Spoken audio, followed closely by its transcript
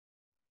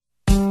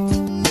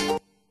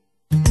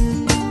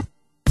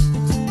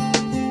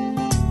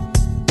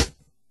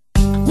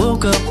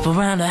woke up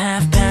around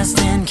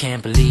 10:30.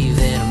 Can't believe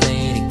that I'm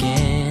late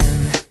again.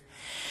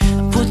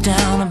 I put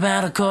down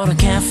about a quart of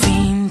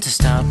caffeine to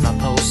start my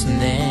post, and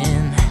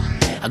then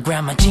I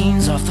grabbed my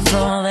jeans off the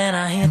floor, then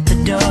I hit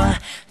the door.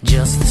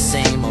 Just the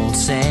same old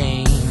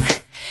same.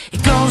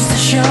 It goes to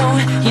show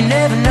you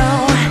never know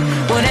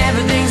when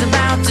everything's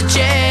about to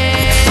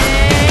change.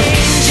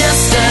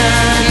 Just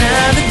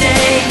another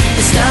day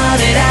that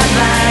started out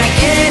like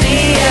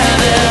any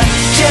other.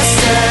 Just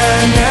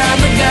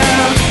another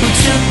girl who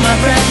took my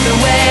breath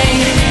away.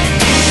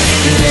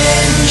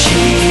 Then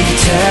she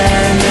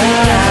turned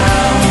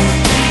around,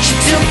 she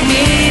took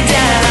me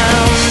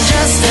down.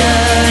 Just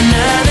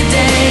another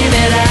day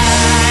that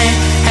I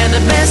had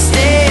the best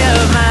day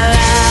of my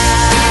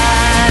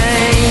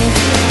life.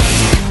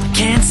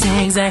 Can't say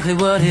exactly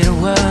what it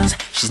was,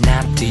 she's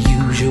not the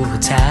usual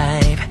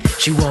type.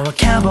 She wore a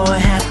cowboy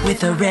hat with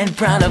her red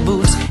Prada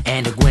boots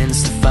and a Gwen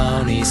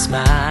Stefani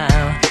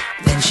smile.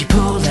 Then she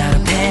pulled out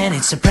a pen,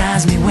 it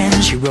surprised me when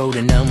she wrote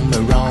a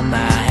number on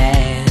my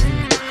hand.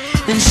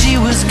 Then she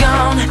was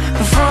gone,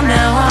 but from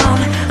now on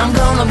I'm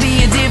gonna be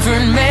a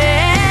different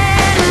man.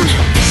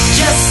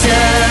 Just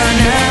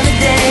another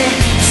day,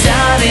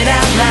 started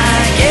out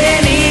like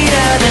any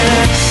other.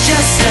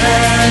 Just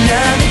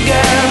another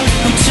girl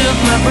who took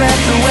my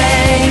breath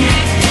away.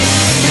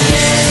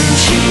 Then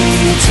she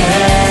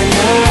turned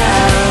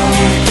around,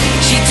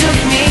 she took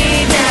me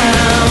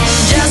down.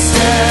 Just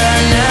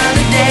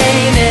another day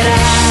that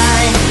I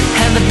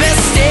had the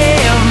best day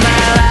of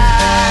my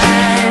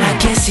life. I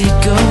guess it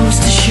goes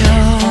to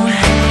show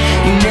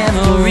you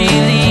never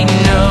really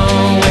know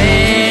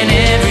when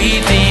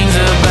everything's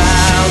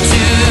about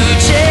to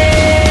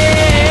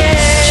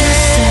change.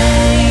 Just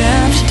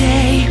another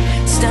day,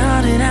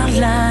 started out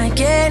like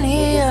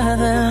any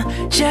other.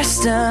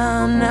 Just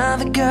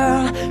another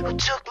girl who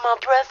took my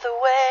breath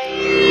away.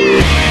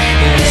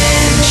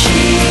 Then she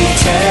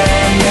turned